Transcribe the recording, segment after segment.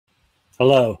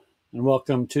Hello, and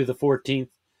welcome to the 14th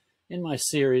in my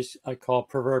series I call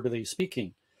Proverbially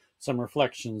Speaking, some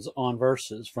reflections on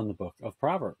verses from the book of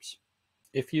Proverbs.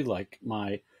 If you like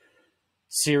my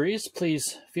series,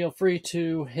 please feel free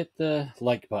to hit the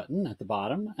like button at the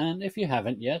bottom, and if you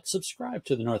haven't yet, subscribe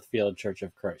to the Northfield Church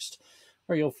of Christ,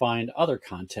 where you'll find other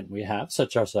content we have,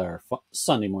 such as our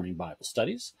Sunday morning Bible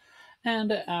studies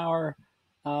and our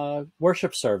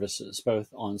worship services, both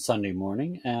on Sunday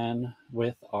morning and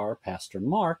with our Pastor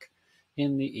Mark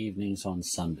in the evenings on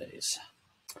Sundays.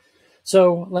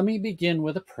 So let me begin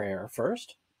with a prayer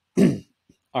first.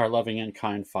 Our loving and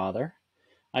kind Father,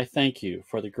 I thank you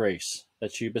for the grace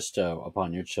that you bestow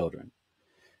upon your children.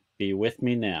 Be with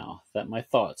me now, that my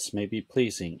thoughts may be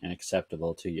pleasing and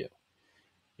acceptable to you.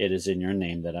 It is in your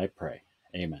name that I pray.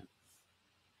 Amen.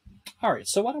 All right,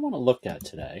 so what I want to look at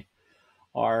today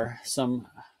are some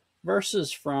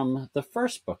verses from the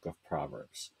first book of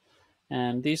Proverbs.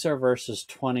 And these are verses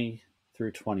 20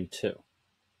 through 22.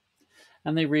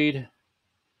 And they read,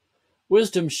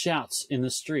 "Wisdom shouts in the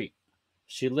street.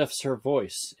 She lifts her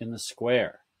voice in the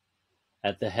square.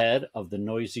 At the head of the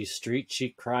noisy street she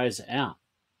cries out.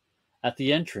 At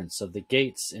the entrance of the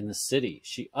gates in the city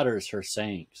she utters her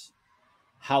sayings.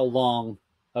 How long,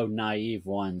 O naive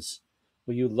ones,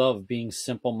 will you love being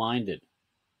simple-minded?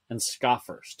 And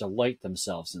scoffers delight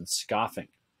themselves in scoffing,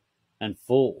 and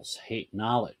fools hate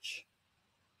knowledge."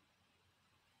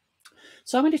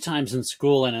 So many times in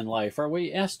school and in life are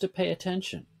we asked to pay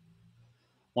attention.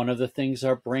 One of the things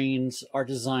our brains are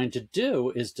designed to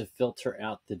do is to filter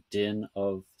out the din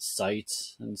of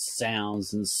sights and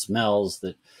sounds and smells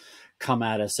that come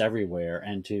at us everywhere,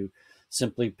 and to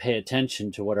simply pay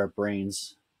attention to what our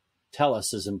brains tell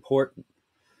us is important.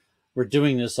 We're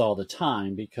doing this all the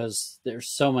time because there's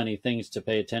so many things to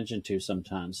pay attention to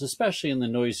sometimes, especially in the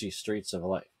noisy streets of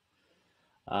life.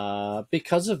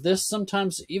 Because of this,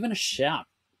 sometimes even a shout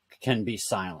can be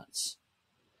silence.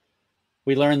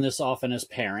 We learn this often as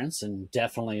parents, and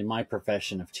definitely in my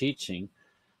profession of teaching,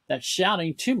 that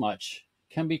shouting too much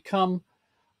can become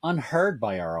unheard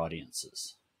by our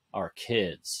audiences, our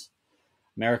kids.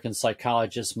 American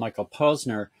psychologist Michael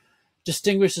Posner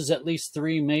distinguishes at least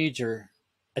three major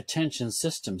attention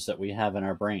systems that we have in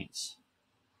our brains.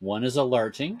 One is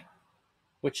alerting,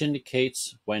 which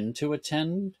indicates when to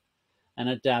attend and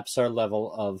adapts our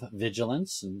level of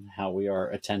vigilance and how we are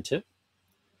attentive.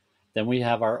 Then we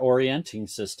have our orienting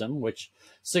system, which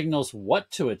signals what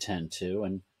to attend to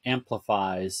and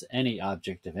amplifies any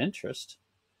object of interest.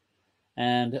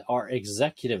 And our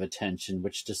executive attention,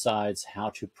 which decides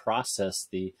how to process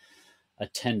the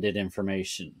attended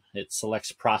information. It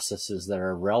selects processes that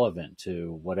are relevant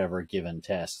to whatever given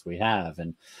task we have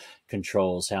and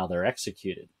controls how they're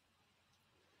executed.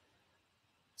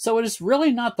 So it is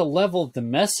really not the level of the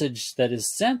message that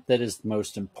is sent that is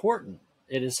most important.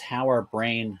 It is how our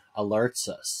brain alerts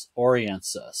us,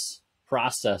 orients us,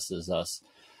 processes us,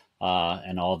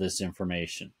 and all this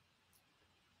information.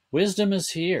 Wisdom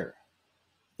is here.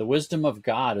 The wisdom of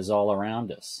God is all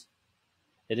around us.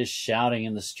 It is shouting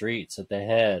in the streets at the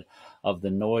head of the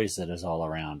noise that is all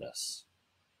around us.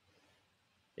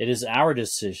 It is our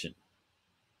decision.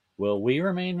 Will we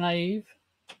remain naive?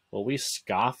 Will we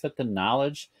scoff at the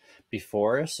knowledge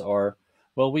before us, or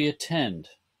will we attend,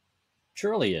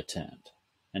 truly attend,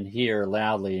 and hear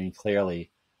loudly and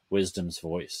clearly wisdom's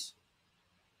voice?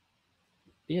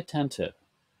 Be attentive.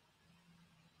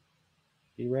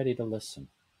 Be ready to listen.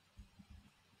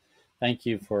 Thank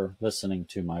you for listening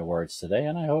to my words today,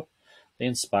 and I hope they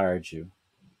inspired you.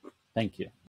 Thank you.